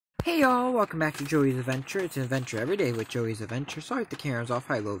Hey y'all, welcome back to Joey's Adventure. It's an adventure every day with Joey's Adventure. Sorry if the camera's off,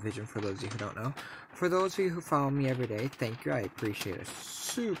 I have low vision for those of you who don't know. For those of you who follow me every day, thank you, I appreciate it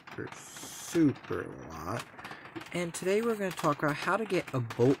super lot. And today we're going to talk about how to get a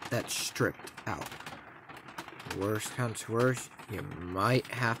bolt that's stripped out. Worst comes to worst, you might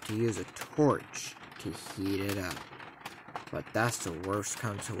have to use a torch to heat it up. But that's the worst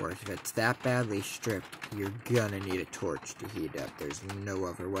comes to worst. If it's that badly stripped, you're gonna need a torch to heat it up. There's no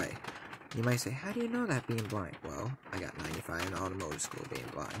other way. You might say, how do you know that being blind? Well, I got 95 in automotive school being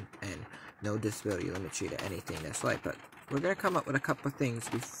blind, and no disability limits you to anything that's light. But we're gonna come up with a couple of things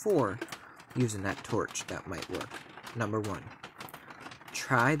before using that torch that might work. Number one,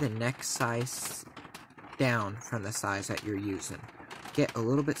 try the next size down from the size that you're using. Get a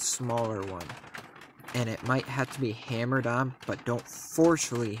little bit smaller one. And it might have to be hammered on, but don't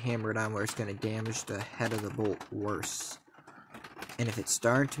forcefully hammer it on where it's going to damage the head of the bolt worse. And if it's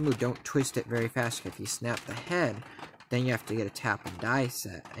starting to move, don't twist it very fast. If you snap the head, then you have to get a tap and die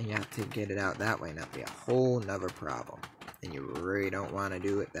set, and you have to get it out that way, and that'll be a whole nother problem. And you really don't want to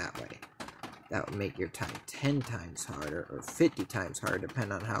do it that way. That would make your time 10 times harder, or 50 times harder,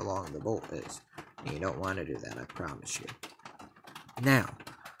 depending on how long the bolt is. And you don't want to do that, I promise you. Now,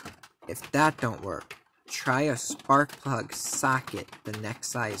 if that don't work, try a spark plug socket the next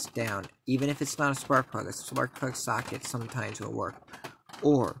size down. Even if it's not a spark plug socket sometimes will work.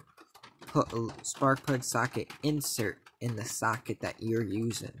 Or put a spark plug socket insert in the socket that you're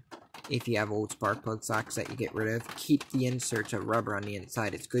using. If you have old spark plug sockets that you get rid of, keep the inserts of rubber on the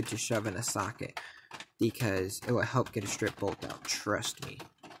inside. It's good to shove in a socket because it will help get a strip bolt out. Trust me.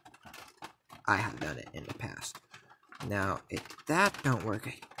 I have done it in the past. Now, if that don't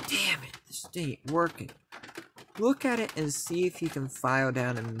work, damn it, this ain't working. Look at it and see if you can file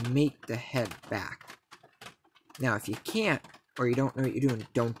down and make the head back. Now, if you can't, or you don't know what you're doing,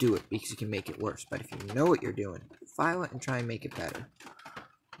 don't do it because you can make it worse. But if you know what you're doing, file it and try and make it better.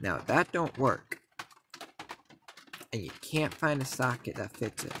 Now, if that don't work, and you can't find a socket that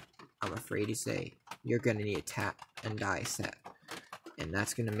fits it, I'm afraid to say, you're going to need a tap and die set. And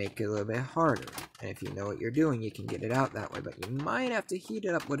that's going to make it a little bit harder. And if you know what you're doing, you can get it out that way. But you might have to heat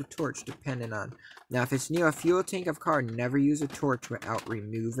it up with a torch, depending on... Now, if it's near a fuel tank of car, never use a torch without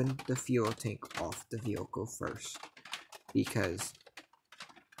removing the fuel tank off the vehicle first. Because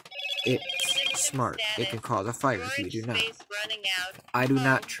it's smart. It can cause a fire if you do not. I do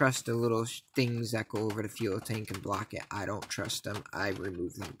not trust the little things that go over the fuel tank and block it. I don't trust them. I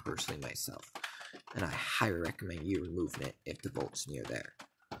remove them personally myself. And I highly recommend you removing it if the bolt's near there.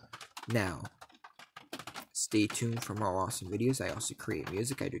 Now, stay tuned for more awesome videos. I also create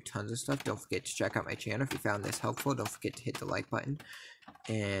music. I do tons of stuff. Don't forget to check out my channel. If you found this helpful, don't forget to hit the like button.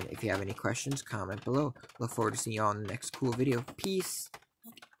 And if you have any questions, comment below. Look forward to seeing you all in the next cool video. Peace!